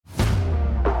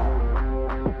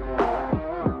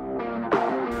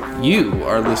You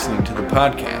are listening to the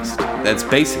podcast that's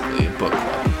basically a book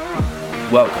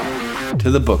club. Welcome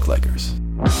to the Bookleggers.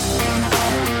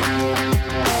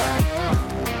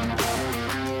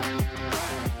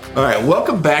 All right,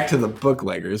 welcome back to the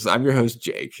Bookleggers. I'm your host,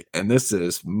 Jake, and this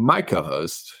is my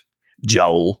co-host,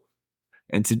 Joel.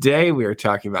 And today we are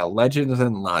talking about Legends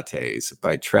and Lattes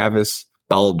by Travis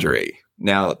Baldree.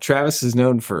 Now, Travis is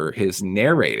known for his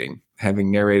narrating, having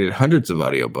narrated hundreds of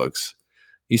audiobooks.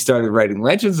 He started writing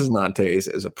Legends and Lattes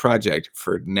as a project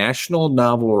for National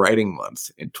Novel Writing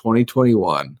Month in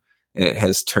 2021, and it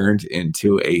has turned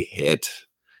into a hit.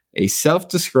 A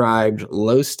self-described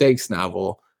low-stakes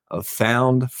novel of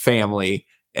found family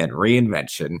and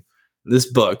reinvention, this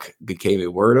book became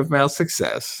a word-of-mouth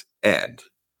success and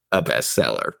a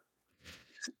bestseller.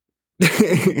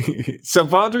 So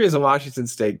Baldree is a Washington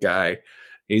State guy.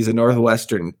 He's a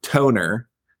Northwestern toner.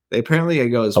 They apparently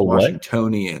go as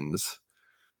Washingtonians.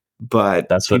 But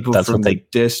people from the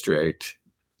district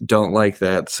don't like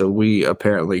that, so we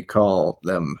apparently call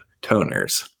them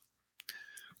toners.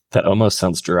 That almost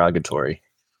sounds derogatory.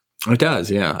 It does,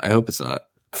 yeah. I hope it's not.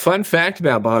 Fun fact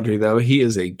about Baldree, though, he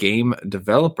is a game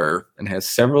developer and has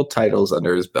several titles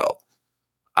under his belt.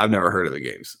 I've never heard of the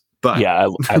games. But yeah,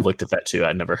 I looked at that too.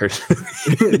 I never heard of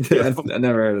I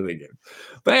never heard of the game.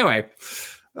 But anyway,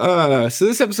 so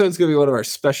this episode is going to be one of our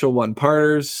special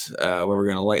one-parters where we're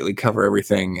going to lightly cover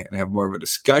everything and have more of a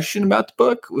discussion about the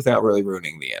book without really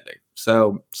ruining the ending.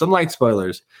 So some light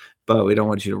spoilers, but we don't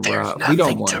want you to rob. We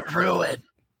don't want to ruin.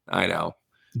 I know.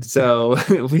 So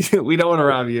we don't want to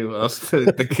rob you of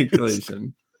the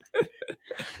conclusion.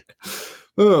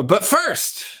 But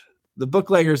first, the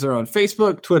Bookleggers are on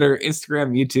Facebook, Twitter,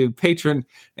 Instagram, YouTube, Patreon,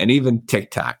 and even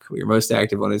TikTok. We are most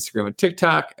active on Instagram and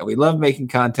TikTok, and we love making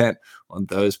content on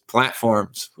those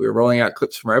platforms. We are rolling out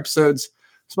clips from our episodes,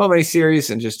 small mini-series,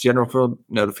 and just general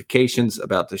notifications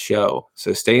about the show.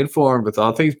 So stay informed with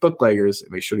all things Bookleggers, and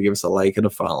make sure to give us a like and a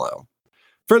follow.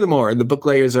 Furthermore, the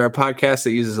Bookleggers are a podcast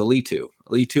that uses Alitu.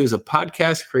 Alitu is a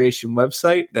podcast creation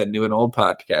website that new and old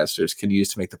podcasters can use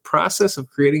to make the process of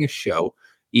creating a show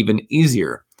even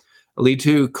easier.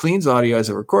 Alitu cleans audio as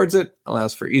it records it,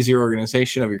 allows for easier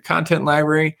organization of your content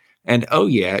library, and oh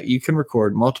yeah, you can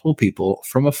record multiple people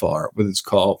from afar with its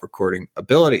call recording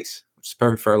abilities, which is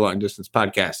perfect for our long-distance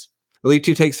podcast.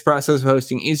 Alitu takes the process of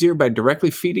hosting easier by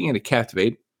directly feeding into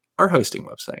Captivate, our hosting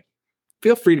website.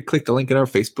 Feel free to click the link in our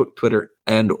Facebook, Twitter,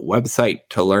 and website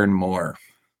to learn more.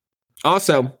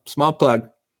 Also, small plug,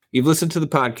 you've listened to the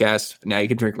podcast, now you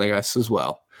can drink like us as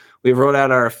well. We've rolled out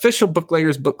our official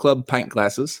Bookleggers Book Club pint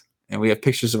glasses, and we have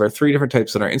pictures of our 3 different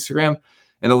types on our Instagram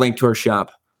and a link to our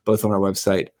shop, both on our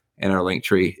website and our link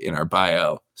tree in our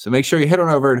bio. So make sure you head on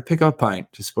over to pick up a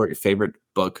pint to support your favorite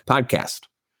book podcast.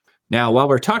 Now, while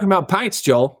we're talking about pints,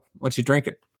 Joel, what you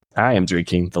drinking? I am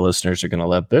drinking. The listeners are going to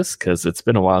love this because it's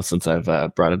been a while since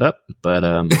I've brought it up. But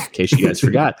in case you guys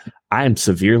forgot, I am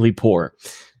severely poor.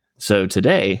 So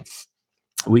today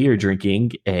we are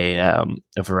drinking a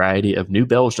variety of New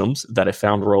Belgiums that I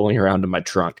found rolling around in my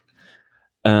trunk.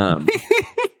 So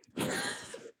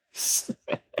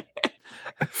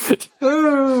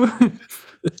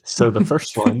the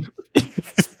first one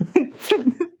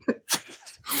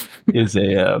is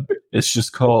it's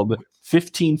just called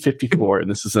 1554,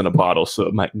 and this is in a bottle, so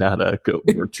it might not go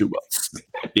over too well.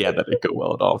 Yeah, that didn't go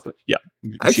well at all. But yeah,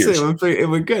 actually, it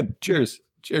went good. Cheers.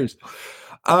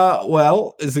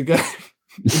 Well, is it good?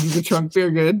 Is the trunk beer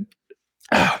good?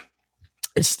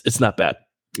 It's not bad.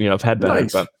 You know, I've had better,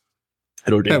 but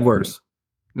it'll do. Worse.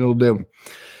 It'll do.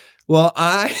 Well,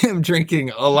 I am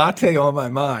drinking a latte on my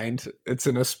mind. It's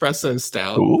an espresso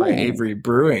stout by Avery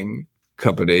Brewing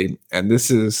Company, and this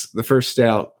is the first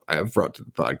stout I've brought to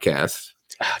the podcast.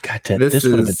 Oh, God damn, this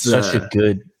would have been such a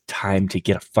good time to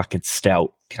get a fucking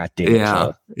stout. God damn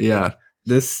it. Yeah.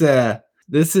 This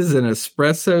is an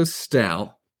espresso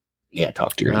stout. Yeah,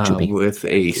 talk to your Jimmy. With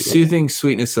a soothing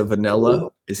sweetness of vanilla,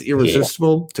 is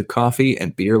irresistible to coffee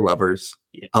and beer lovers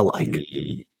alike.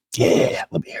 Yeah,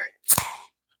 let me hear it.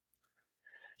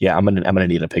 Yeah, I'm gonna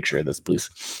need a picture of this, please.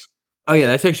 Oh yeah,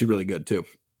 that's actually really good too.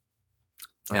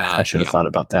 I should have thought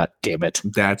about that. Damn it.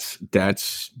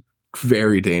 That's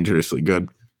very dangerously good.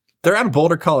 They're out of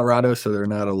Boulder, Colorado, so they're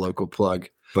not a local plug.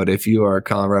 But if you are a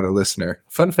Colorado listener,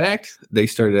 fun fact, they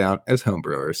started out as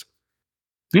homebrewers.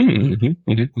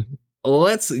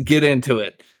 Let's get into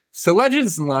it. So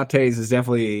Legends and Lattes is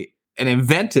definitely an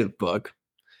inventive book.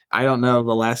 I don't know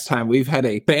the last time we've had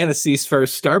a Fantasy's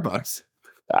First Starbucks.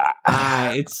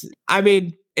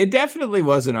 It definitely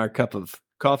wasn't our cup of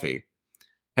coffee.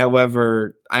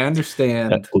 However, I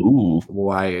understand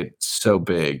why it's so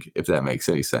big, if that makes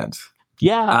any sense.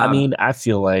 Yeah, I mean, I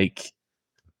feel like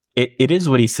it is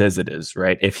what he says it is,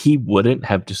 right? If he wouldn't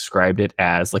have described it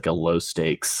as like a low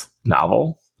stakes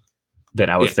novel, then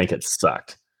I would think it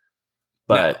sucked.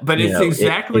 But no, but it's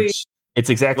exactly it's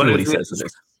exactly what he says it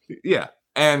is. Yeah,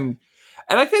 and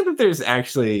I think that there's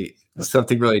actually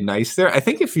something really nice there. I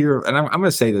think if you're, and I'm going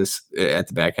to say this at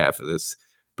the back half of this,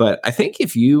 but I think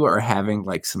if you are having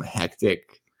like some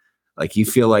hectic, like you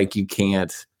feel like you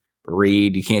can't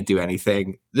read, you can't do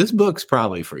anything, this book's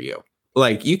probably for you.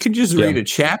 Like you can just read a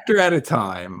chapter at a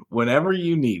time whenever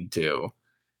you need to.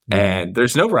 And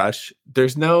there's no rush.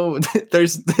 There's no,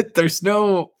 there's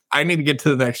no, I need to get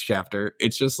to the next chapter.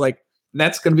 It's just like,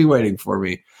 that's going to be waiting for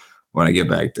me when I get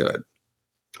back to it.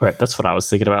 Right. That's what I was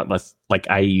thinking about. Like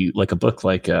a book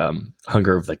like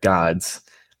Hunger of the Gods.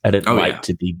 I didn't like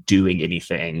to be doing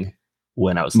anything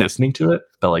when I was listening to it.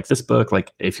 But like this book,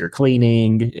 like if you're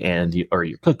cleaning or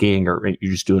you're cooking or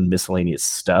you're just doing miscellaneous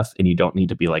stuff and you don't need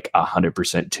to be like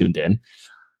 100% tuned in,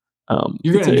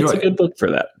 you're going to enjoy it. It's a good book for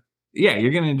that. Yeah,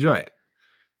 you're going to enjoy it.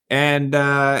 And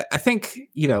I think,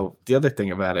 the other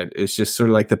thing about it is just sort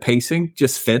of like the pacing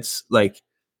just fits. Like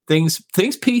things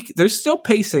peak. There's still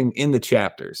pacing in the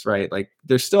chapters, right? Like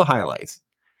there's still highlights,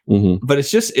 but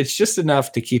it's just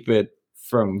enough to keep it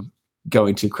from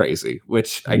going too crazy,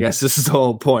 which I guess this is the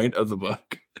whole point of the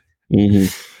book.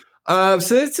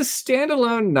 So it's a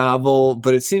standalone novel,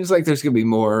 but it seems like there's going to be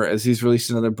more as he's released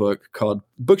another book called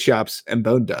Bookshops and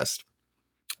Bone Dust.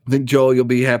 I think, Joel, you'll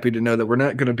be happy to know that we're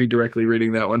not going to be directly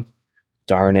reading that one.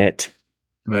 Darn it.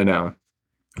 I know.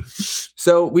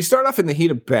 So we start off in the heat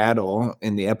of battle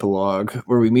in the epilogue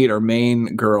where we meet our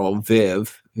main girl,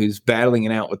 Viv, who's battling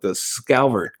it out with the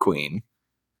Scalvert Queen.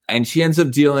 And she ends up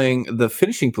dealing the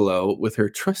finishing blow with her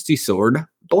trusty sword,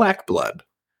 Black Blood,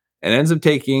 and ends up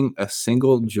taking a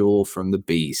single jewel from the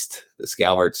beast, the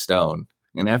Scalvert Stone.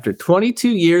 And after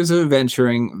 22 years of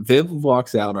adventuring, Viv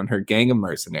walks out on her gang of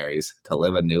mercenaries to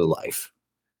live a new life.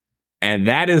 And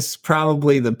that is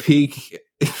probably the peak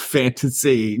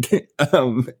fantasy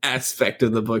aspect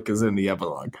of the book is in the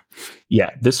epilogue. Yeah,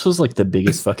 this was like the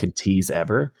biggest fucking tease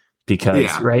ever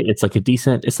because, right, it's like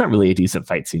it's not really a decent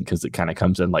fight scene because it kind of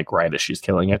comes in like right as she's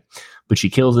killing it. But she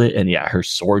kills it, and her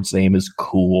sword's name is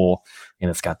cool, and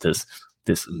it's got this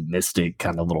mystic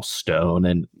kind of little stone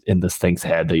and in this thing's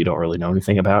head that you don't really know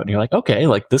anything about, and you're like, okay,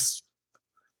 like this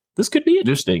could be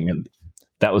interesting. And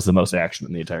that was the most action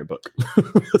in the entire book.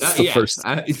 The first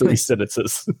 3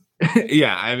 sentences.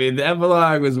 Yeah, I mean, the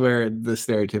epilogue was where the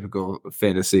stereotypical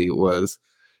fantasy was.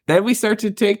 Then we start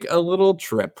to take a little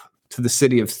trip to the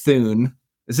city of Thune.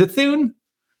 Is it Thune?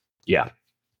 Yeah.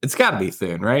 It's got to be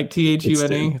Thune, right? Thune.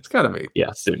 It's got to be.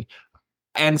 Yeah, Thune.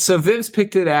 And so Viv's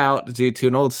picked it out due to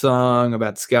an old song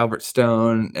about Scalvert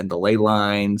Stone and the ley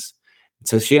lines.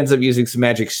 So she ends up using some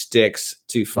magic sticks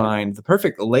to find the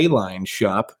perfect ley line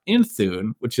shop in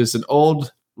Thune, which is an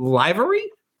old livery?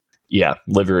 Yeah,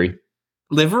 livery.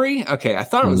 Livery? Okay, I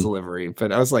thought it was a livery,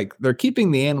 but I was like, they're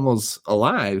keeping the animals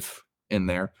alive in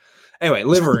there. Anyway,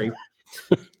 livery.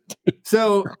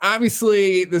 So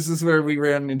obviously this is where we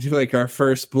ran into like our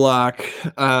first block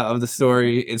of the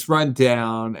story. It's run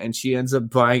down and she ends up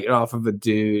buying it off of a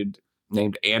dude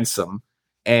named Ansem.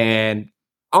 And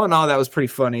all in all, that was pretty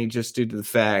funny just due to the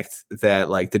fact that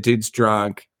like the dude's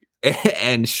drunk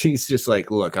and she's just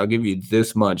like, look, I'll give you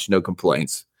this much, no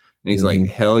complaints. And he's like,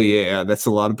 hell yeah, that's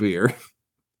a lot of beer.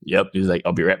 Yep. He's like,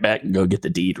 I'll be right back and go get the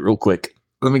deed real quick.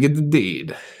 Let me get the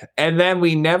deed. And then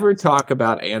we never talk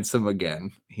about Ansem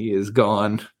again. He is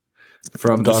gone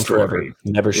from the story. Forever.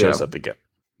 Never shows up again.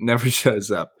 Never shows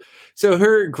up. So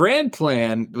her grand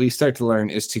plan, we start to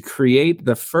learn, is to create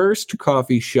the first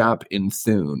coffee shop in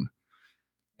Thune.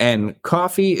 And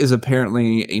coffee is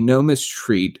apparently a no-miss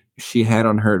treat she had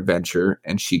on her adventure,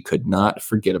 and she could not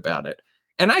forget about it.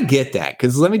 And I get that,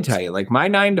 because let me tell you, like my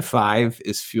 9 to 5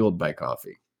 is fueled by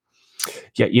coffee.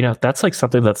 Yeah, that's like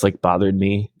something that's like bothered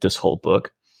me this whole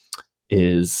book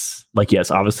is like, yes,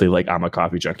 obviously like I'm a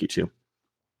coffee junkie too.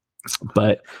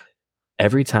 But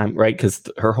every time, right, because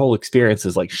her whole experience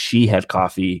is like she had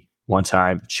coffee one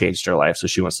time, changed her life, so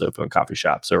she wants to open a coffee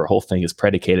shop. So her whole thing is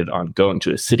predicated on going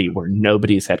to a city where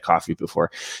nobody's had coffee before.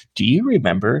 Do you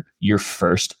remember your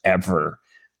first ever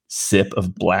sip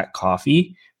of black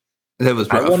coffee? That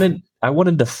was rough. I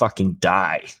wanted to fucking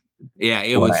die. Yeah,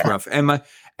 it was rough.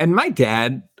 And my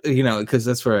dad, because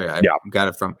that's where I got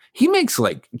it from. He makes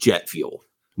like jet fuel.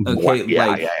 Okay,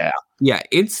 yeah,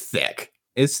 it's thick.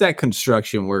 It's that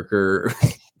construction worker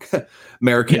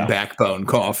American backbone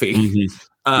coffee.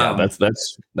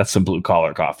 That's some blue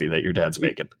collar coffee that your dad's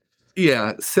making.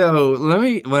 Yeah. So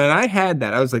when I had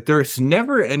that, I was like, there's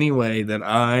never any way that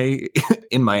I,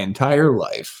 in my entire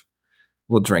life,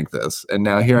 we'll drink this. And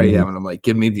now here I am, and I'm like,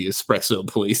 give me the espresso,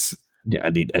 please. Yeah, I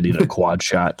need a quad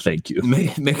shot. Thank you.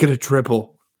 Make it a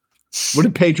triple. What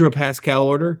did Pedro Pascal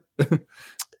order?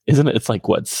 Isn't it? It's like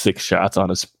what, 6 shots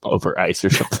on over ice or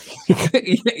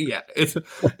something? Yeah.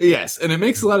 Yes, and it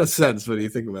makes a lot of sense when you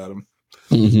think about them.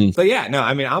 But yeah, no,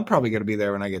 I mean, I'm probably going to be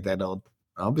there when I get that old.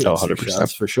 I'll be 100%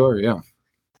 shots for sure. Yeah.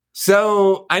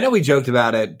 So I know we joked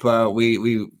about it, but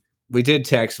we did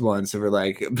text once and we're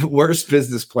like, worst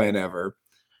business plan ever.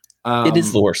 It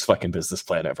is the worst fucking business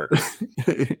plan ever.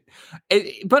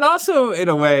 But also, in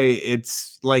a way,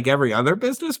 it's like every other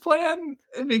business plan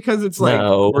because it's like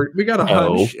we got a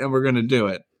hunch and we're going to do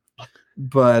it.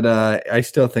 But I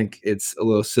still think it's a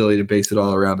little silly to base it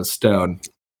all around a stone.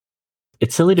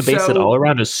 It's silly to base it all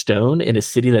around a stone in a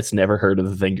city that's never heard of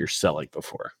the thing you're selling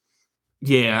before.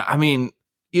 Yeah, I mean,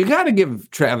 you got to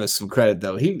give Travis some credit,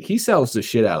 though. He sells the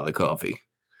shit out of the coffee.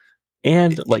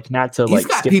 And like, not to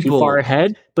like skip too far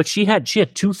ahead, but she had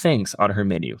 2 things on her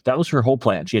menu. That was her whole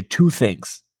plan. She had 2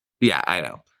 things. Yeah, I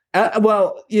know.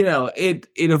 Well, it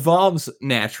evolves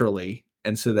naturally,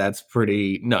 and so that's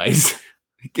pretty nice.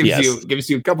 gives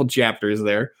you a couple chapters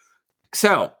there.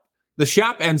 So the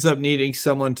shop ends up needing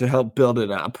someone to help build it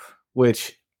up,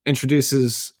 which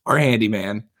introduces our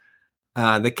handyman,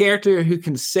 the character who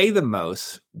can say the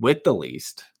most with the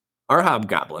least, our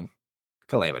hobgoblin,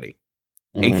 Calamity.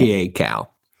 AKA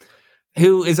Cal,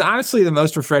 who is honestly the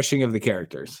most refreshing of the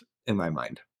characters in my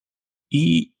mind.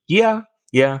 Yeah,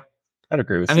 I'd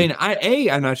agree with you. I mean,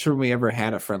 I'm not sure we ever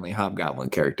had a friendly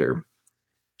hobgoblin character,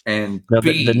 and no,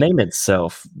 the name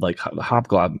itself, like the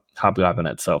hobgoblin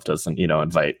itself, doesn't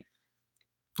invite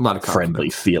a lot of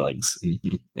friendly feelings.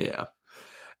 Yeah,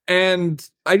 and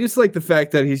I just like the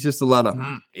fact that he's just a lot of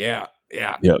yeah.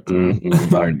 I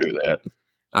can do that.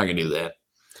 I can do that.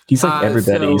 He's like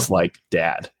everybody's like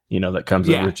dad, that comes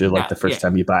over to like the first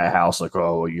time you buy a house, like,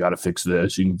 oh, you got to fix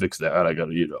this, you can fix that. I got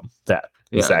to, that.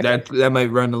 Yeah, exactly. That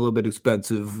might run a little bit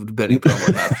expensive depending on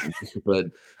what happens, but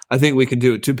I think we can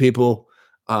do it 2 people,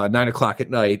 9:00 at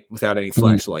night without any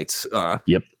flashlights.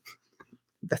 Yep,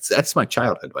 that's my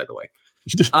childhood, by the way.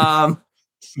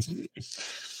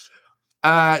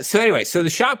 So anyway, so the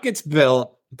shop gets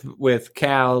built with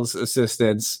Cal's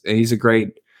assistance, and he's a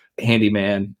great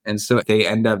handyman, and so they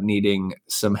end up needing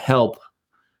some help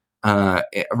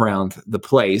around the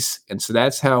place, and so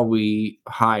that's how we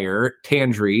hire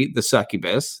Tandri, the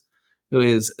succubus, who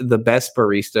is the best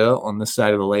barista on the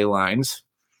side of the ley lines.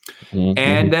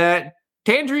 And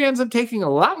Tandri ends up taking a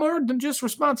lot more than just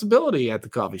responsibility at the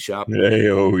coffee shop.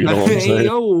 Hey-o, you know what I'm saying?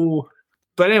 Hey-o.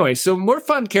 But anyway, so more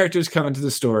fun characters come into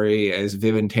the story as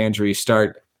Viv and Tandri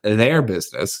start their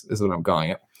business, is what I'm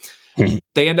calling it.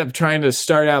 They end up trying to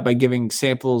start out by giving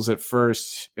samples at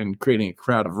first and creating a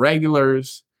crowd of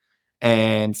regulars.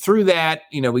 And through that,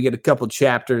 we get a couple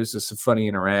chapters of some funny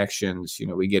interactions.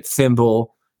 We get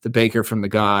Thimble, the baker from the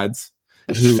gods,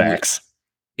 who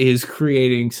is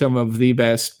creating some of the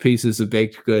best pieces of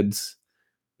baked goods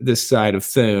this side of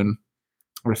Thun,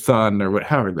 or Thun, or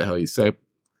however the hell you say.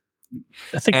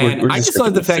 I think I just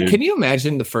love the fact. Can you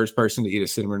imagine the first person to eat a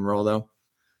cinnamon roll, though?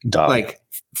 Dog. Like,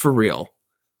 for real.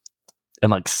 And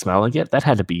like smelling it, that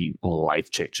had to be life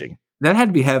changing. That had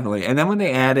to be heavily. And then when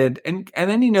they added, and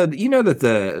then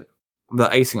that the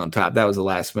icing on top, that was the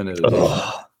last minute of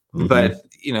it. But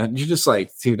you're just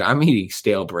like, dude, I'm eating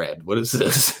stale bread. What is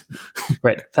this?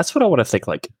 Right. That's what I want to think.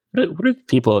 Like, what are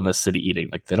people in this city eating?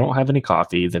 Like, they don't have any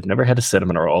coffee. They've never had a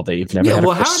cinnamon roll. They've never had a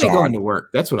croissant. How are they going to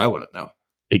work? That's what I want to know.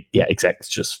 Yeah, exactly. It's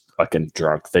just fucking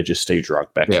drunk. They just stay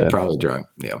drunk back then. Yeah, probably drunk.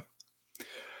 Yeah.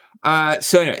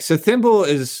 So anyway, so Thimble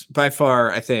is by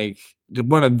far, I think,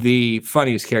 one of the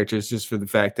funniest characters, just for the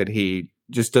fact that he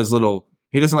just does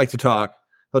he doesn't like to talk.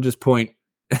 He'll just point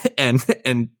and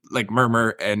like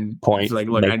murmur and point, like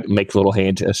make little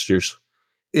hand gestures.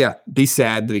 Yeah. Be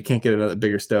sad that he can't get a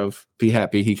bigger stove. Be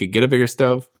happy he could get a bigger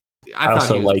stove. I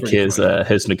also like his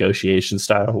negotiation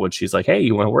style when she's like, hey,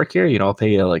 you want to work here? I'll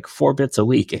pay you like 4 bits a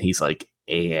week. And he's like,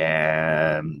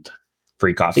 and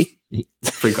free coffee?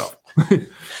 Free coffee.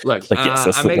 Look,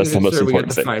 yes, I'm making sure we get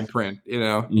the fine print.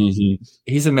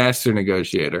 He's a master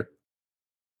negotiator.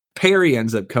 Perry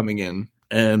ends up coming in,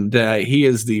 and he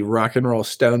is the rock and roll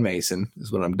stonemason,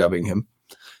 is what I'm dubbing him.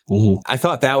 I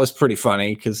thought that was pretty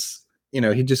funny because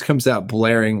he just comes out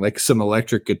blaring like some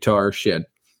electric guitar shit,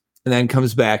 and then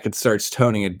comes back and starts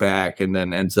toning it back, and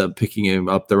then ends up picking him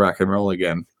up the rock and roll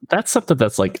again. That's something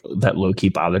that's like that low key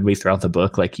bothered me throughout the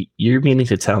book. Like, you're meaning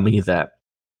to tell me that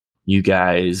you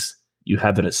guys, you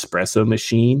have an espresso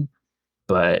machine,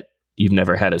 but you've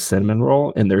never had a cinnamon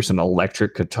roll, and there's an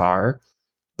electric guitar,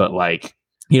 but like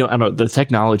I don't know, the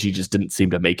technology just didn't seem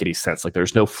to make any sense. Like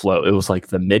there's no flow. It was like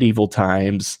the medieval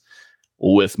times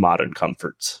with modern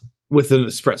comforts. With an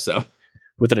espresso.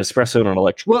 With an espresso and an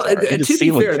electric. Well, to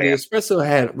be fair, the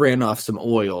espresso ran off some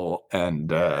oil and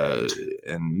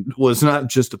was not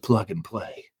just a plug and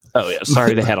play. Oh yeah,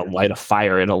 sorry, they had to light a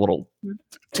fire in a little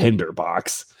tinder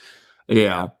box.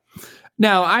 Yeah.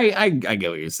 No, I get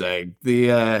what you're saying.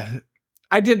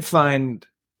 I did find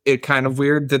it kind of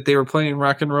weird that they were playing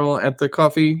rock and roll at the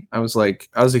coffee. I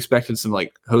was expecting some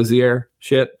like Hosier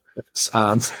shit,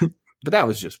 but that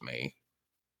was just me.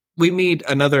 We meet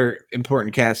another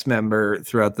important cast member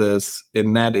throughout this,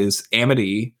 and that is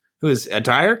Amity, who is a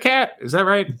dire cat. Is that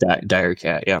right? Dire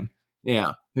cat, yeah.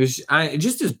 Yeah. Who's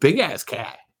just this big ass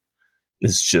cat.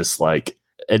 It's just like,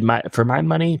 for my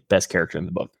money, best character in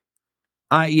the book.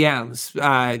 Yeah.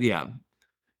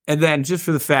 And then just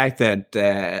for the fact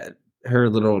that her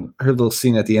little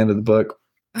scene at the end of the book,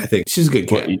 I think she's a good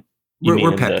cat.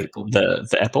 We're pet people.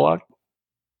 The epilogue?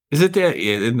 Is it there?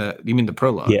 Yeah, you mean the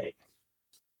prologue? Yeah.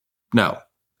 No,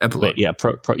 epilogue.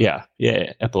 But yeah,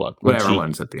 epilogue. Whatever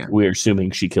one's at the end. We're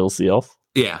assuming she kills the elf.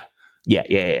 Yeah.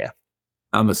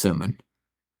 I'm assuming.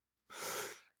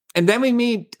 And then we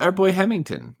meet our boy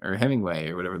Hemingway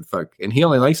or whatever the fuck, and he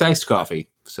only likes iced coffee.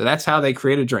 So that's how they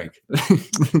create a drink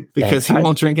because he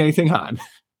won't drink anything hot.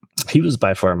 He was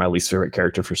by far my least favorite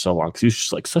character for so long because he was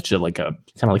just like such a kind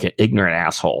of like an ignorant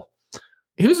asshole.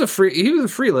 He was a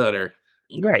freeloader.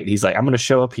 Right. He's like, I'm going to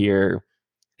show up here.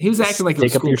 He was acting like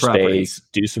take a up your property. Space,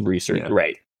 do some research. Yeah.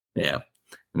 Right. Yeah.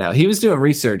 Now he was doing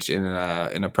research in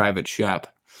a private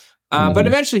shop, but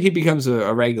eventually he becomes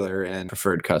a regular and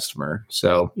preferred customer.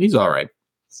 So he's all right.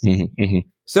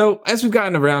 So as we've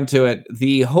gotten around to it,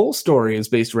 the whole story is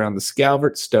based around the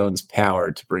Scalvert Stone's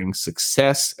power to bring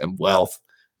success and wealth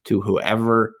to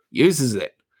whoever uses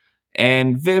it.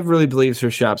 And Viv really believes her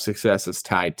shop's success is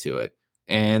tied to it.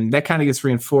 And that kind of gets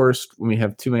reinforced when we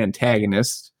have two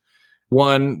antagonists.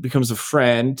 One becomes a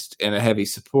friend and a heavy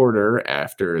supporter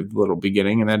after the little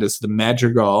beginning, and that is the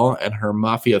Madrigal and her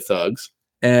mafia thugs.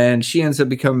 And she ends up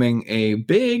becoming a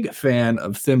big fan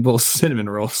of Thimble's cinnamon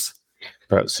rolls.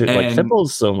 Bro, so like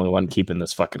Thimble's the only one keeping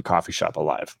this fucking coffee shop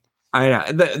alive. I know.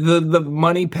 The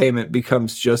money payment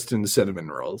becomes just in cinnamon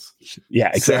rolls.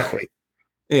 Yeah, exactly.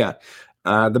 So, yeah.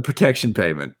 The protection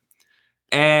payment.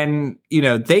 And,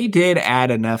 they did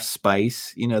add enough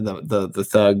spice, the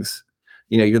thugs.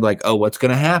 You're like, oh, what's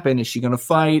going to happen? Is she going to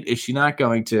fight? Is she not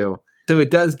going to? So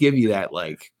it does give you that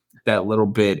little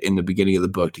bit in the beginning of the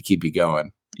book to keep you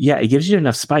going. Yeah, it gives you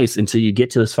enough spice until you get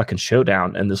to this fucking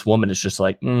showdown, and this woman is just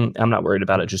like, I'm not worried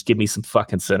about it. Just give me some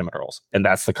fucking cinnamon rolls. And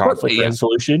that's the conflict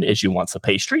resolution, is you want some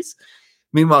pastries.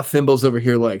 Meanwhile, Thimble's over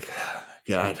here like,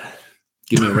 God,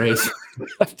 give me a raise.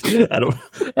 I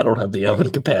don't have the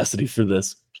oven capacity for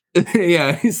this.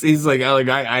 Yeah, he's like,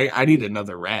 I need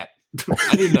another rat.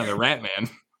 I need another rat, man.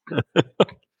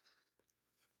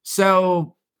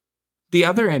 So the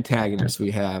other antagonist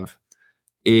we have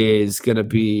is going to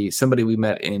be somebody we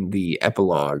met in the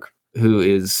epilogue, who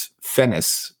is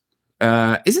Fennis.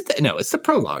 Is it? No, it's the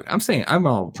prologue. I'm saying I'm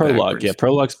all prologue. Backwards. Yeah,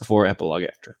 prologue's before, epilogue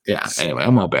after. Yeah. Anyway,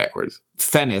 I'm all backwards.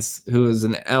 Fennis, who is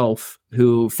an elf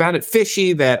who found it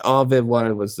fishy that all Viv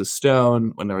wanted was the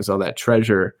stone when there was all that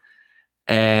treasure.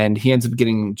 And he ends up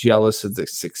getting jealous of the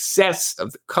success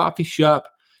of the coffee shop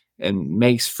and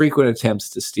makes frequent attempts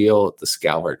to steal the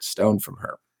Scalvert stone from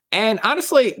her. And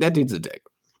honestly, that dude's a dick.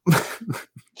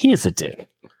 He is a dick.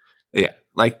 Yeah,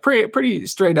 like pretty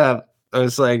straight up. I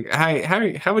was like,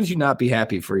 how would you not be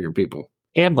happy for your people?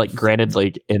 And like, granted,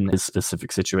 like in this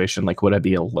specific situation, like, would I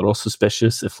be a little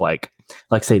suspicious if like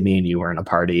say me and you were in a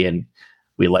party and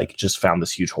we like just found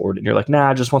this huge hoard and you're like,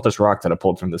 nah, I just want this rock that I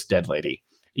pulled from this dead lady.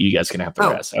 You guys can have the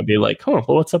rest. I'd be like, well,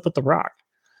 what's up with the rock?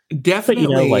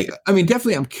 Definitely. But,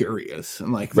 definitely I'm curious.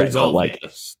 I'm like, there's all like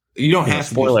this. You don't have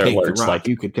to just take the rock. Like,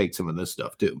 you could take some of this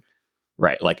stuff too.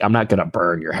 Right. Like, I'm not going to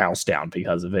burn your house down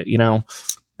because of it, No,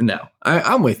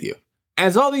 I'm with you.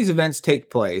 As all these events take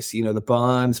place, the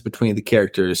bonds between the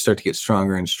characters start to get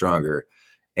stronger and stronger.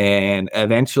 And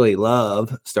eventually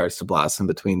love starts to blossom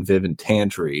between Viv and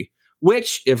Tandri,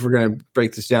 which, if we're going to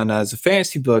break this down not as a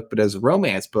fantasy book, but as a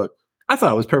romance book, I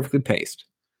thought it was perfectly paced.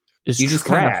 It's just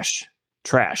trash.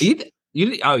 You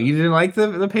didn't like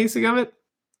the pacing of it?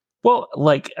 Well,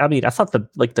 like, I mean, I thought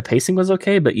the pacing was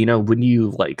okay, but when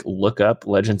you like look up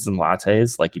Legends and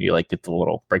Lattes, like, and you like get the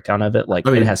little breakdown of it, like,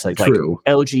 it has like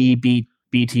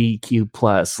LGBTQ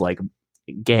plus, like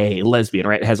gay, lesbian,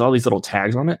 right? It has all these little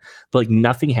tags on it, but like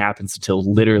nothing happens until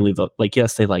literally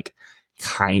yes, they like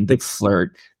kind of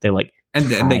flirt, they like, and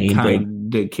then they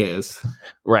kind of kiss,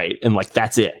 right? And like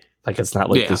that's it. Like, it's not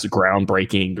like this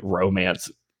groundbreaking romance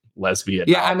lesbian.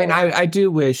 Yeah, I novel. mean,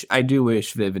 I do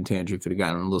wish Viv and Tangerine could have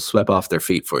gotten a little swept off their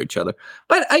feet for each other.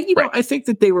 But I think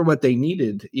that they were what they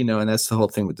needed, and that's the whole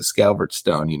thing with the Scalvert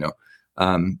Stone.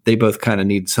 They both kind of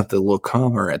need something a little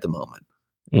calmer at the moment.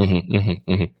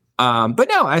 But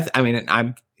no, I mean,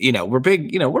 I'm we're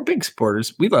big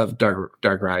supporters. We love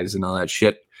Dark Rise and all that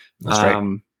shit. That's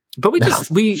right. But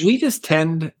we just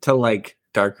tend to like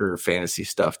darker fantasy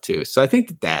stuff too. So I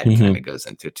think that kind of goes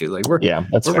into it too. Like we're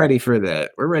ready for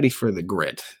that. We're ready for the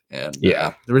grit. And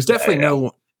there was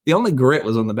definitely the only grit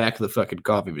was on the back of the fucking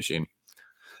coffee machine.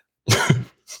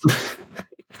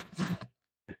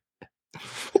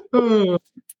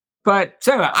 But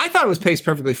so I thought it was paced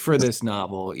perfectly for this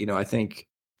novel. I think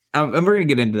we're going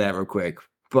to get into that real quick,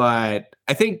 but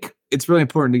I think it's really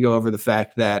important to go over the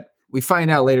fact that we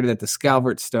find out later that the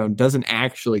Scalvert Stone doesn't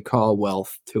actually call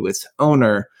wealth to its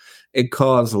owner. It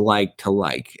calls like to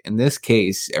like. In this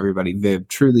case, everybody Viv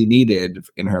truly needed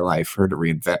in her life for her to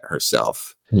reinvent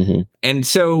herself. And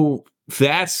so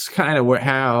that's kind of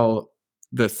how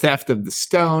the theft of the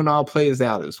stone all plays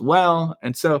out as well.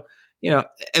 And so,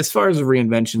 as far as a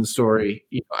reinvention story,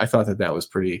 I thought that was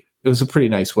it was a pretty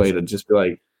nice way to just be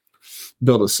like,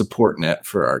 build a support net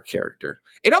for our character.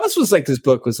 It almost was like this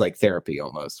book was like therapy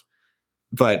almost.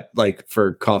 But like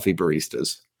for coffee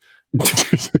baristas.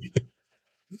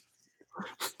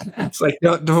 It's like,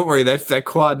 don't worry, that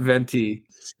quad venti,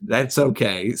 that's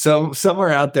okay. So somewhere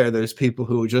out there's people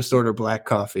who just order black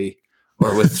coffee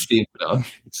or with steamed milk.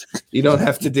 You don't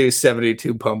have to do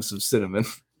 72 pumps of cinnamon.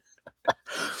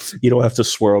 You don't have to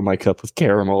swirl my cup with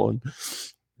caramel.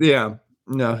 Yeah,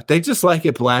 no, they just like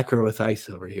it black or with ice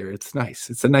over here. It's nice.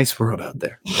 It's a nice world out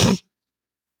there.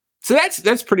 So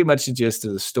that's pretty much the gist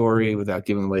of the story without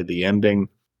giving away the ending.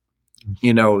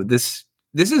 This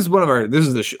is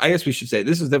I guess we should say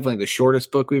this is definitely the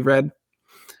shortest book we've read.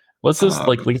 What's this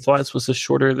like lengthwise? Was this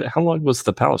shorter? How long was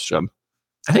the Palace Job?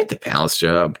 I think the Palace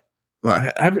Job.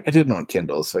 Well, I did it on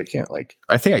Kindle, so I can't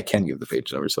I think I can give the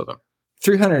page numbers. Hold on.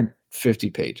 350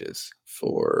 pages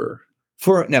for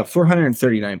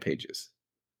 439 pages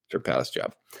for Palace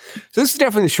Job. So this is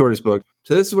definitely the shortest book.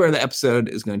 So this is where the episode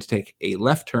is going to take a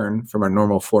left turn from our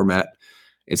normal format.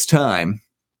 It's time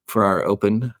for our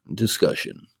open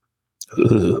discussion.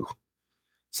 Ooh.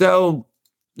 So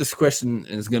this question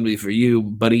is going to be for you,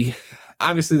 buddy.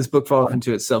 Obviously, this book falls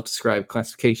into its self-described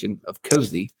classification of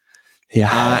cozy.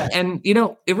 Yeah. And,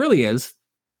 it really is.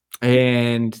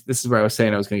 And this is where I was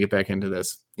saying I was going to get back into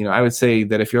this. I would say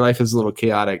that if your life is a little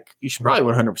chaotic, you should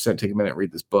probably 100% take a minute and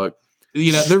read this book.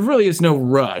 There really is no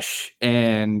rush.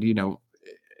 And,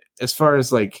 as far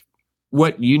as like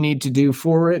what you need to do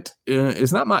for it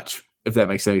is not much, if that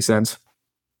makes any sense.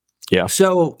 Yeah.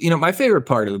 So, my favorite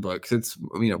part of the book, it's,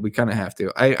 we kind of have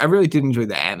to, I really did enjoy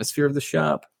the atmosphere of the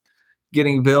shop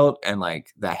getting built and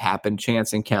like the happen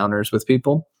chance encounters with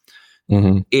people.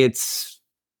 It's,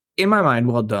 in my mind,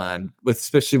 well done,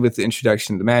 especially with the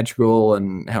introduction to Magical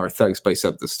and how our thugs spice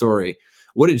up the story.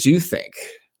 What did you think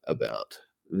about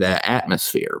the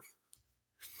atmosphere?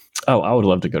 Oh, I would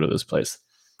love to go to this place.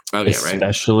 Oh, yeah, right.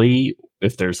 Especially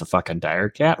if there's a fucking dire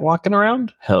cat walking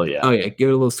around. Hell yeah. Oh, yeah. Give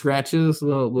it a little scratches,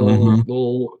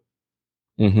 little.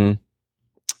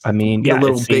 I mean, yeah,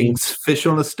 little big fish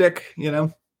on a stick,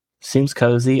 Seems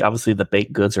cozy. Obviously, the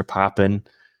baked goods are popping.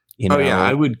 Oh, yeah.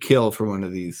 I would kill for one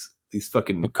of these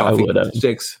fucking coffee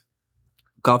sticks.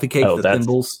 Coffee cake,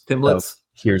 thimblets.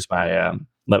 Here's my,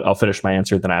 I'll finish my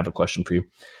answer, then I have a question for you.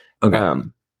 Okay.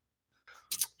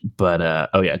 But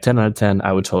 10 out of 10.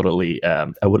 I would totally, I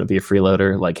wouldn't be a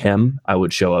freeloader like him. I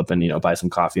would show up and, buy some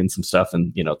coffee and some stuff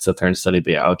and, sit there and study.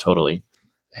 But yeah, I would totally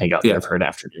hang out there for an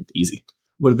afternoon. Easy.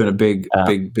 Would have been a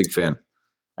big fan.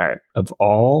 All right. Of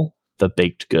all the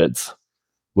baked goods,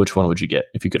 which one would you get?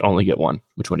 If you could only get one,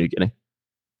 which one are you getting?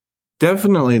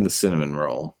 Definitely the cinnamon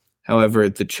roll. However,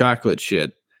 the chocolate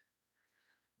shit,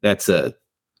 that's a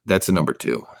number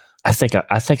 2. I think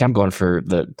I'm going for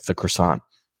the croissant.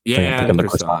 Yeah, the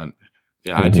croissant.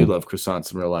 Yeah, I do love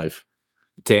croissants in real life.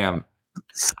 Damn.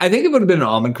 I think if it would have been an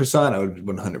almond croissant, I would have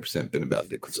 100% been about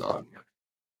the croissant.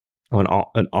 Oh,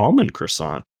 an almond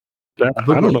croissant? I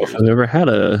don't know if I've ever had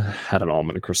an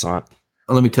almond croissant.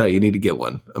 Well, let me tell you, you need to get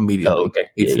one immediately. Oh, okay.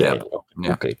 Yeah.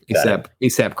 Okay.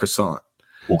 ASAP croissant.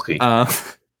 Okay. I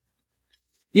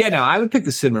would pick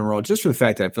the cinnamon roll just for the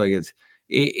fact that I feel like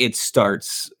it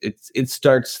starts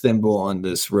Thimble on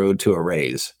this road to a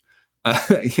raise.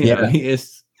 He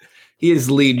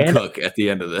is lead cook at the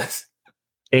end of this,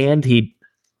 and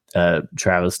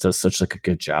Travis does such like a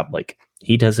good job. Like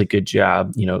he does a good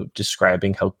job,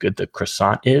 describing how good the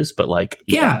croissant is, but like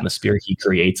the atmosphere he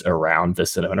creates around the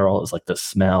cinnamon roll is like the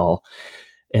smell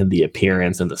and the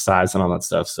appearance and the size and all that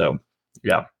stuff. So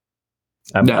yeah,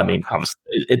 I mean,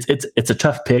 it's a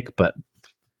tough pick, but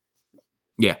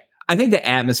yeah, I think the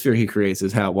atmosphere he creates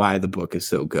is why the book is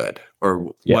so good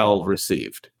or well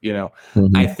received.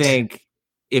 I think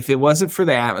if it wasn't for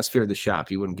the atmosphere of the shop,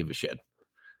 you wouldn't give a shit.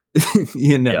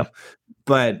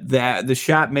 But that the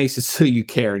shop makes it so you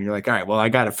care, and you're like, all right, well, I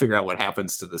got to figure out what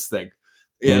happens to this thing.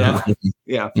 Yeah.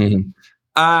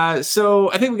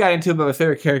 So I think we got into it, but my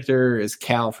favorite character is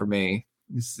Cal for me.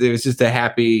 It was just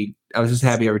I was just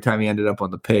happy every time he ended up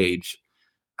on the page.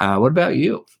 What about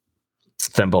you?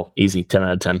 Thimble, easy, 10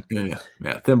 out of 10.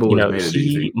 Yeah. Thimble,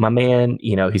 easy. My man,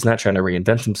 he's not trying to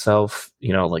reinvent himself,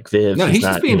 like Viv. No, he's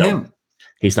just being him.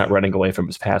 He's not running away from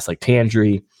his past like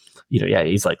Tandry.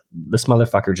 He's like, this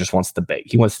motherfucker just wants to bake.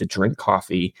 He wants to drink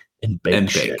coffee and bake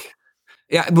shit.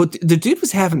 Yeah, but the dude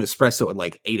was having espresso at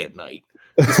like 8 at night.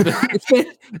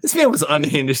 This man was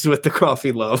unhinged with the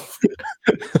coffee love.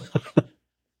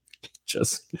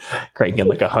 Just cranking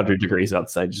like 100 degrees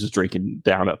outside, just drinking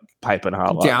down a piping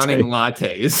hot latte. Downing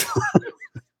lattes.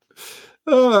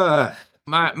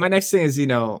 My next thing is,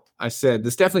 I said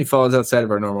this definitely falls outside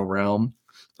of our normal realm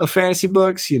of fantasy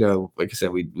books. Like I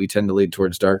said, we tend to lead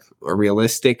towards dark or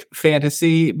realistic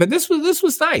fantasy, but this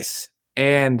was nice.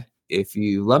 And if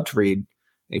you love to read and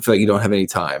you feel like you don't have any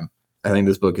time, I think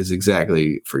this book is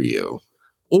exactly for you.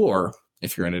 Or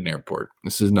if you're in an airport,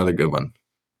 this is another good one.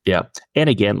 Yeah. And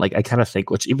again, like I kind of think,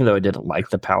 which even though I didn't like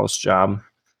the palace job,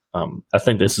 I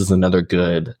think this is another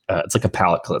good, it's like a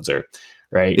palate cleanser,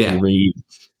 right? Yeah. You read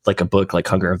like a book like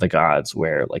Hunger of the Gods,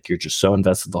 where like you're just so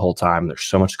invested the whole time. There's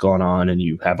so much going on, and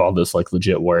you have all this like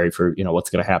legit worry for, what's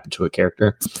going to happen to a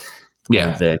character. Yeah.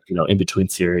 And then, in between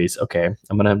series, okay,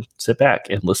 I'm going to sit back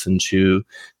and listen to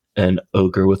an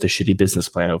ogre with a shitty business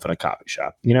plan open a coffee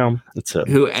shop.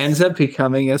 Who ends up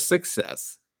becoming a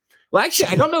success. Well, actually,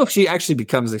 I don't know if she actually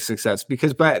becomes a success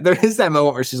but there is that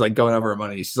moment where she's like going over her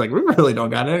money. She's like, we really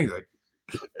don't got anything.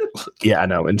 Yeah, I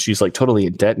know. And she's like totally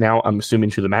in debt now, I'm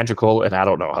assuming, to the magical, and I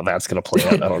don't know how that's going to play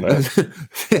out. I don't know.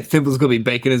 Thimble's going to be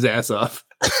baking his ass off.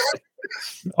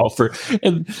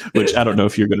 Which I don't know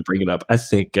if you're going to bring it up. I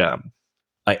think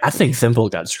Thimble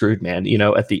got screwed, man.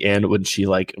 At the end when she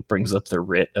like brings up the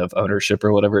writ of ownership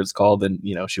or whatever it's called, and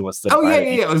she wants to. Oh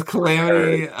yeah. It was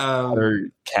Calamity, her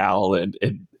Cal and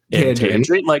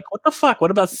Tandry. Like, what the fuck?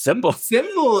 What about Thimble?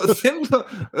 Thimble.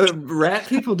 Rat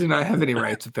people do not have any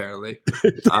rights, apparently.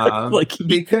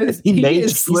 Because he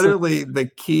is literally the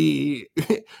key.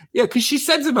 Yeah, because she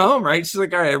sends him home, right? She's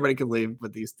like, all right, everybody can leave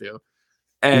but these two.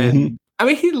 And I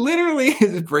mean, he literally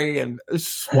is bringing in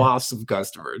swaths of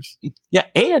customers. Yeah,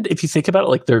 and if you think about it,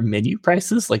 like their menu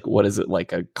prices, like what is it?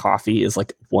 Like a coffee is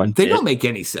like $1. They don't make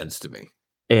any sense to me.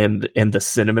 And the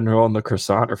cinnamon roll and the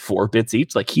croissant are 4 bits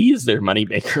each. Like he is their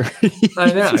moneymaker.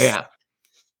 I know, yeah.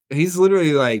 He's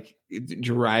literally like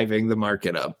driving the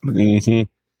market up. Mm-hmm.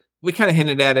 We kind of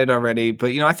hinted at it already,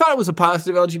 but I thought it was a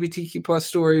positive LGBTQ plus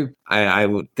story. I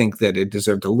would think that it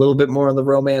deserved a little bit more on the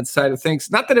romance side of things.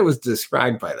 Not that it was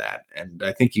described by that, and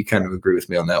I think you kind of agree with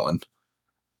me on that one.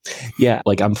 Yeah,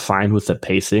 like I'm fine with the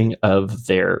pacing of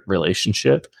their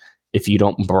relationship if you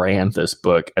don't brand this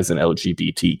book as an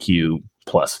LGBTQ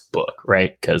plus book,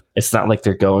 right? Because it's not like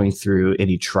they're going through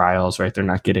any trials, right? They're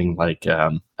not getting like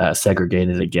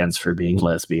segregated against for being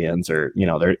lesbians, or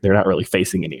they're not really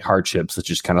facing any hardships. It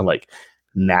just kind of like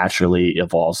naturally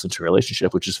evolves into a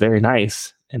relationship, which is very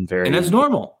nice and that's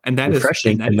normal, and that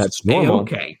refreshing, and that's normal.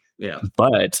 Okay, yeah,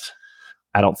 but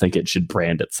I don't think it should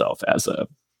brand itself as a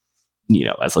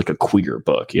as like a queer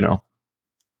book.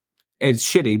 It's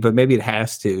shitty, but maybe it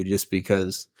has to, just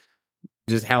because.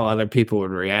 Just how other people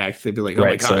would react. They'd be like, "Oh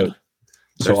my god!"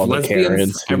 So all the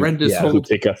Karens I read this whole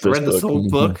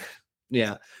book. Mm-hmm.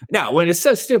 Yeah. No, when it's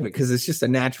so stupid because it's just a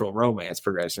natural romance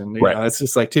progression. Right. It's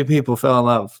just like two people fell in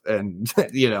love, and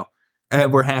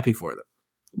and we're happy for them.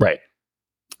 Right.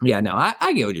 Yeah. No,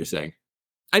 I get what you're saying.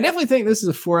 I definitely think this is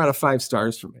a 4 out of 5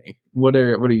 stars for me. What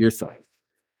are your thoughts?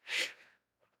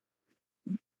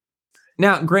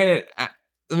 Now, granted.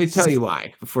 Let me tell you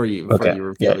why before you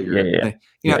reveal your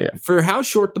for how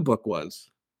short the book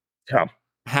was,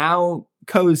 how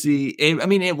cozy.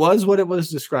 It was what it was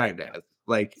described as.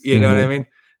 Like, you know what I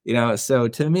mean? So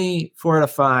to me, 4 out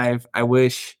of 5. I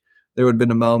wish there would have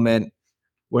been a moment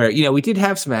where we did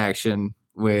have some action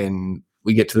when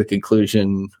we get to the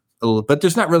conclusion, but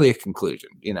there's not really a conclusion.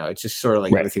 It's just sort of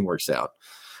like everything works out.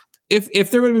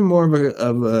 If there would have been more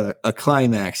of a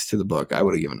climax to the book, I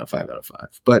would have given it a 5 out of 5.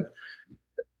 But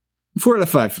 4 out of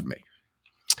 5 for me.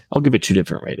 I'll give it 2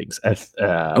 different ratings.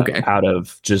 Okay. Out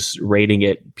of just rating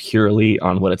it purely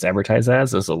on what it's advertised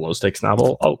as a low stakes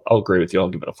novel, I'll agree with you. I'll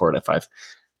give it a 4 out of 5.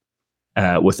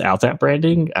 Without that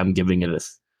branding, I'm giving it a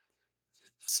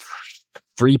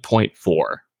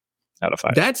 3.4 out of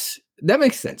 5. That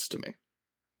makes sense to me.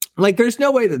 Like, there's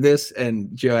no way that this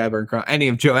and any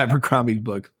of Joe Abercrombie's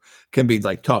book can be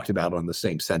like talked about on the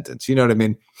same sentence. You know what I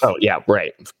mean? Oh yeah,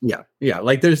 right. Yeah.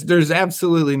 Like, there's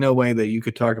absolutely no way that you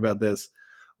could talk about this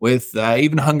with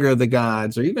even Hunger of the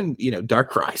Gods or even Dark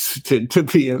Cries to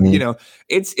be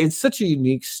it's such a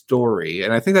unique story,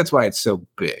 and I think that's why it's so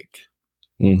big.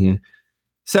 Mm-hmm.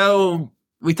 So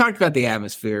we talked about the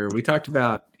atmosphere. We talked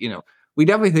about we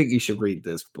definitely think you should read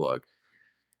this book,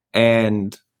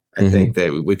 and I think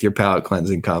that with your palate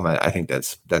cleansing comment, I think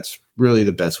that's really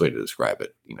the best way to describe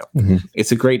it.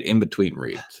 It's a great in between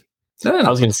read. I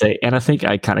was going to say, and I think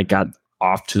I kind of got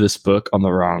off to this book on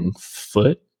the wrong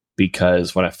foot,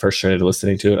 because when I first started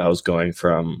listening to it, I was driving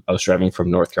from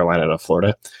North Carolina to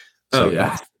Florida. So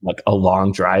like a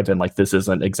long drive, and like this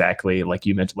isn't exactly like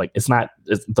you mentioned. Like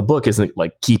the book isn't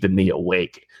like keeping me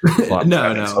awake.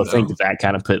 No. So I think that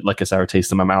kind of put like a sour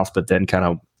taste in my mouth. But then kind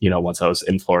of once I was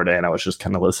in Florida and I was just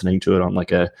kind of listening to it on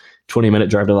like a 20-minute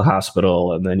drive to the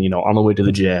hospital, and then on the way to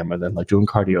the gym, and then like doing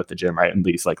cardio at the gym, right? And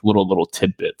these like little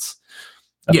tidbits.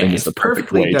 I think it's the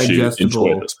perfect way to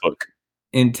enjoy this book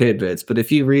in tidbits. But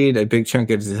if you read a big chunk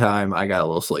at a time, I got a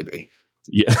little sleepy.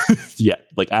 Yeah. Yeah.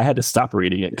 Like I had to stop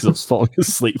reading it because I was falling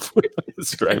asleep when I was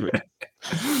driving.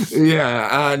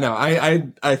 Yeah. No,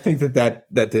 I think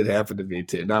that did happen to me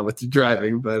too. Not with the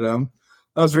driving, but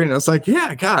I was reading. I was like,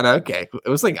 yeah, God, okay. It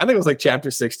was like, I think it was like chapter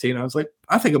 16. I was like,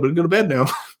 I think I'm gonna go to bed now.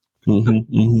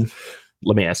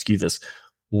 Let me ask you this: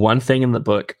 one thing in the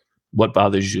book, what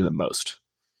bothers you the most?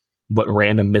 What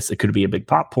random it could be a big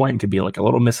plot point, it could be like a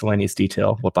little miscellaneous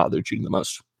detail. What bothered you the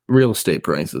most? Real estate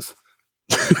prices.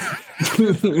 I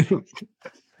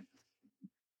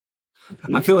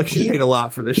feel like she paid a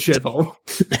lot for this shithole.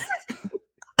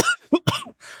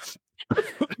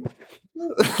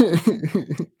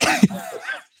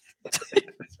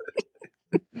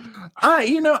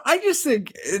 I just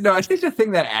think I think the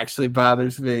thing that actually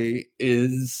bothers me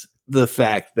is the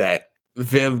fact that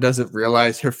Viv doesn't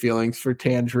realize her feelings for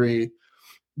Tangerine,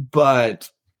 but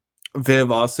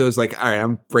Viv also is like, all right,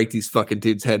 I'm break these fucking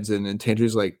dudes' heads in, and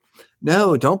Tangerine's like,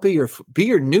 no, don't be your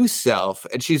new self.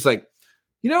 And she's like,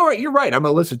 you know what, you're right, I'm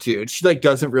gonna listen to you. And she like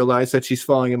doesn't realize that she's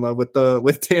falling in love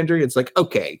with Tangerine. It's like,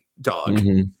 okay, dog.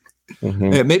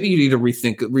 Yeah, maybe you need to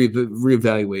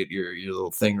reevaluate your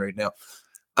little thing right now.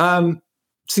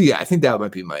 So yeah, I think that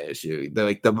might be my issue.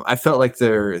 I felt like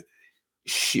Viv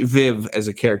as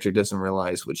a character doesn't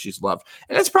realize what she's loved,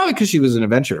 and that's probably because she was an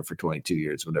adventurer for 22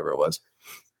 years, whatever it was.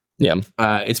 Yeah,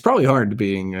 it's probably hard to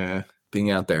being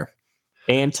out there.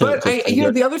 And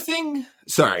the other thing.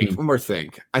 Sorry, one more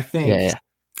thing. I think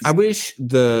I wish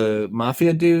the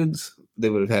mafia dudes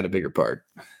they would have had a bigger part.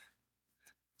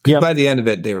 Yeah. By the end of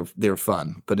it, they were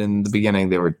fun, but in the beginning,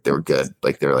 they were good.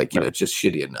 Like they were like just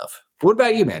shitty enough. What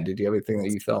about you, man? Did you have anything that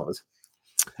you felt was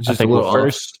just I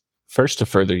think first to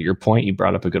further your point, you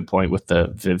brought up a good point with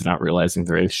the Viv not realizing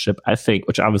the relationship. I think,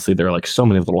 which obviously there are like so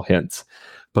many little hints,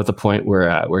 but the point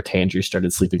where Tangerine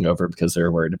started sleeping over because they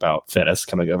were worried about Fettus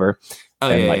coming over.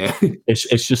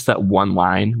 It's just that one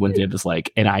line when Viv is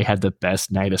like, and I had the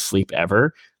best night of sleep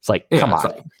ever. It's like, come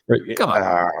on,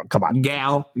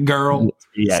 gal, girl.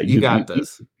 Yeah, you got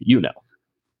this.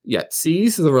 Yeah,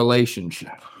 seize the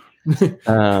relationship.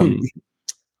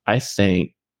 I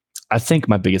think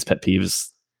my biggest pet peeve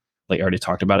is, like I already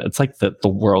talked about it. It's like the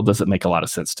world doesn't make a lot of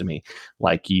sense to me.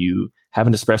 Like you have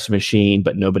an espresso machine,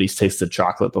 but nobody's tasted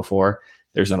chocolate before.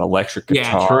 There's an electric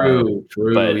guitar. True.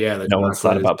 But no one's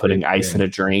thought about putting ice in a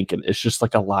drink, and it's just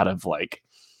like a lot of like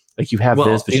you have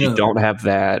this, but you don't have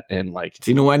that, and like.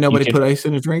 Do you know why nobody put ice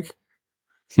in a drink?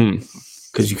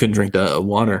 Because you couldn't drink the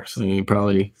water, so you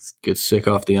probably get sick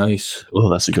off the ice. Oh,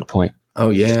 that's a good point. Oh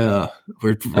yeah,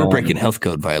 we're breaking health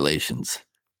code violations.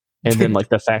 And then like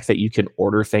the fact that you can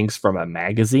order things from a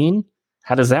magazine.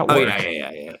 How does that work? Oh, yeah.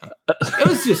 It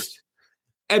was just.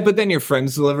 But then your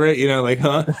friends deliver it, like,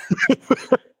 huh?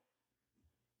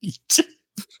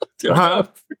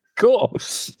 Cool.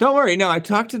 Don't worry. No, I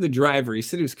talked to the driver. He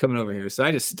said he was coming over here, so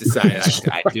I just decided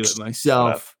I'd do it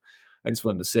myself. I just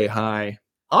wanted to say hi.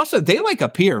 Also, they like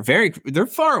appear they're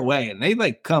far away, and they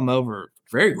like come over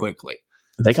very quickly.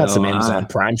 They got some Amazon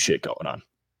Prime shit going on.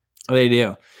 They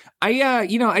do. I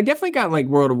definitely got like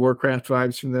World of Warcraft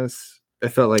vibes from this. I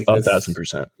felt like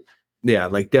 1,000%. Yeah,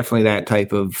 like definitely that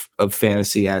type of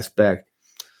fantasy aspect.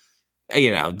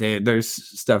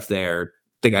 There's stuff there.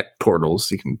 They got portals.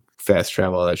 You can fast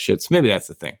travel, all that shit. So maybe that's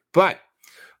the thing. But,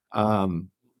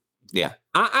 yeah.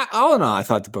 All in all, I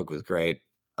thought the book was great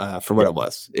for what it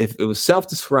was. If it was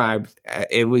self-described,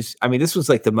 it was. I mean, this was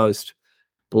like the most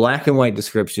black and white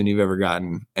description you've ever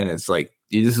gotten, and it's like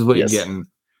this is what you're getting,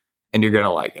 and you're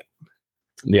gonna like it.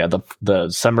 Yeah, the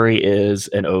summary is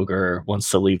an ogre wants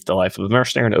to leave the life of a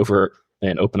mercenary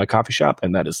and open a coffee shop,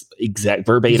 and that is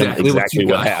verbatim exactly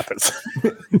what happens.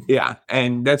 Yeah,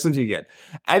 and that's what you get.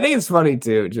 I think it's funny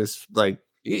too, just like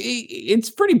it's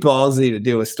pretty ballsy to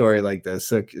do a story like this.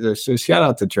 So shout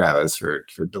out to Travis for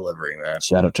delivering that.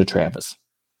 Shout out to Travis.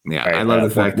 Yeah, right, I love the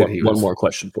fact that he was... One more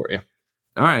question for you.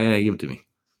 All right, yeah, give it to me.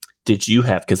 Did you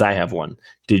have, because I have one,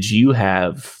 did you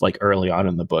have, like early on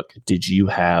in the book, did you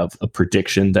have a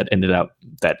prediction that ended up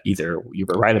that either you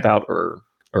were right about or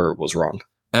was wrong?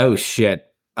 Oh,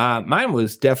 shit. Mine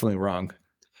was definitely wrong.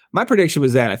 My prediction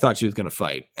was that I thought she was going to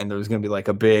fight, and there was going to be like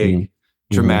a big,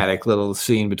 dramatic little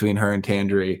scene between her and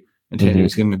Tandri, and Tandri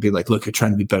was going to be like, look, you're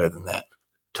trying to be better than that.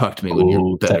 Talk to me when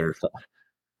you're better.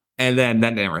 And then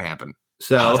that never happened.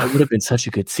 So that would have been such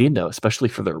a good scene, though, especially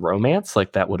for their romance.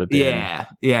 Like that would have been,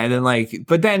 yeah. And then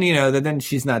but then then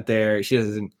she's not there. She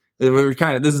doesn't. We're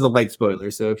kind of, this is a light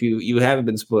spoiler. So if you haven't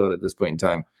been spoiled at this point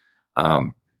in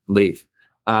time, leave.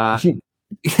 But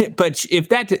if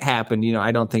that did happen,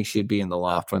 I don't think she'd be in the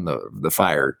loft when the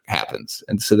fire happens,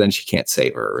 and so then she can't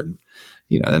save her, and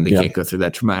then they can't go through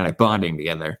that traumatic bonding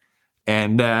together.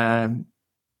 And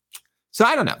so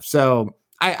I don't know. So.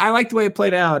 I like the way it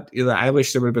played out. I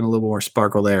wish there would have been a little more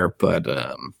sparkle there, but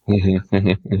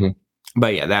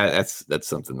but yeah, that's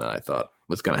something that I thought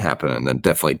was going to happen, and then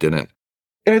definitely didn't.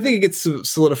 And I think it gets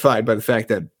solidified by the fact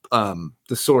that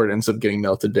the sword ends up getting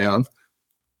melted down.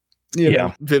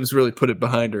 Viv's really put it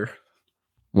behind her.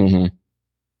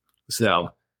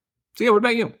 So yeah, what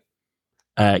about you?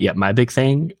 My big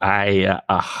thing, I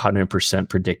 100%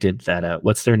 predicted that.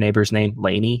 What's their neighbor's name?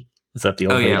 Lainey? Is that the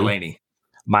old lady? Yeah, Lainey.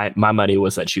 My money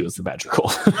was that she was the magical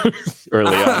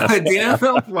early on. Didn't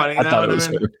feel funny. I thought it was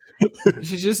her.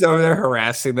 She's just over there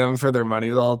harassing them for their money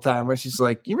the whole time. Where she's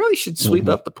like, "You really should sweep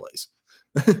up the place.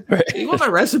 You want my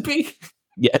recipe?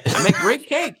 Yeah, I make great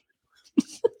cake."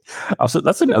 Also,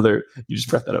 that's another. You just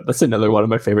brought that up. That's another one of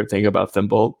my favorite thing about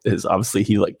Thimble is obviously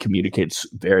he communicates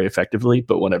very effectively,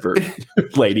 but whenever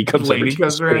lady comes over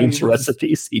to strange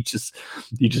recipes, he just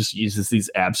uses these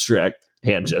abstract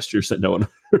hand gestures that no one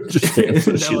understands,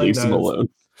 so she leaves him alone.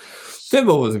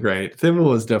 Thimble was great. Thimble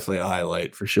was definitely a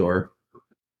highlight for sure.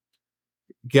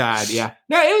 God, yeah.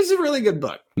 No, it was a really good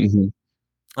book.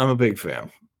 I'm a big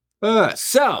fan.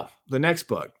 So, the next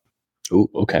book. Oh,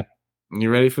 okay. You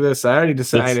ready for this? I already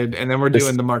decided, and then we're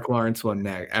doing the Mark Lawrence one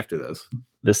after this.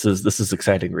 This is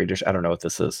exciting, readers. I don't know what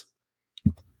this is.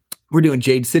 We're doing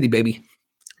Jade City, baby.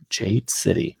 Jade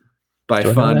City. By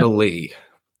Fonda Lee.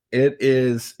 It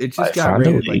just got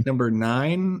rated like number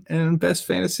 9 in Best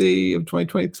Fantasy of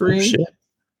 2023. Oh, shit.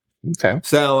 Okay.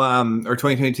 So, or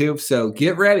 2022. So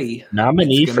get ready.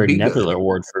 Nominee for Nebula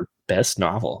Award for Best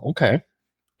Novel. Okay.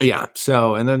 Yeah.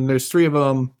 So, and then there's 3 of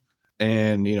them,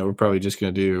 and we're probably just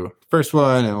going to do the first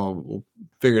one, and we'll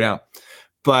figure it out.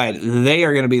 But they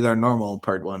are going to be their normal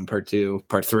part 1, part 2,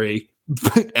 part 3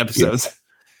 episodes. Yeah.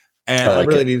 And I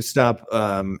really need to stop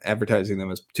advertising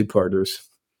them as 2-parters.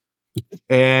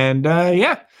 And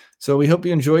so we hope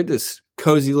you enjoyed this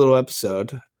cozy little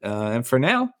episode. And for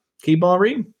now, keep on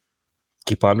reading.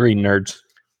 Keep on reading, nerds.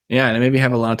 Yeah, and maybe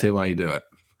have a latte while you do it.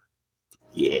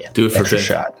 Yeah, do it for extra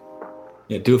shot.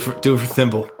 Yeah, do it for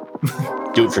Thimble.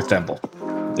 Do it for Thimble.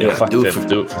 Yeah, fuck do it for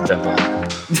Thimble.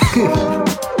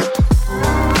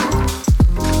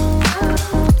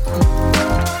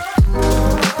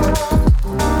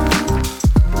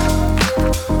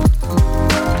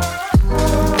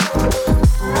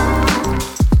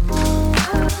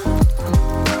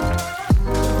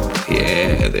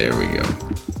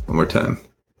 One more time.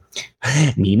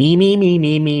 Me.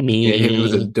 Yeah, it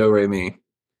was a do re mi.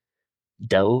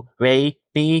 Do re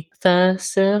mi fa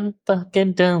so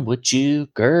fucking done with you,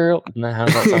 girl. Isn't that how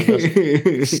that song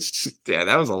goes? Yeah,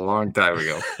 that was a long time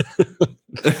ago.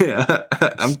 Yeah,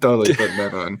 I'm totally putting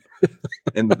that on,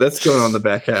 and that's going on the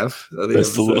back half of the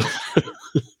episode.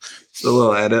 It's a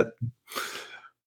little edit.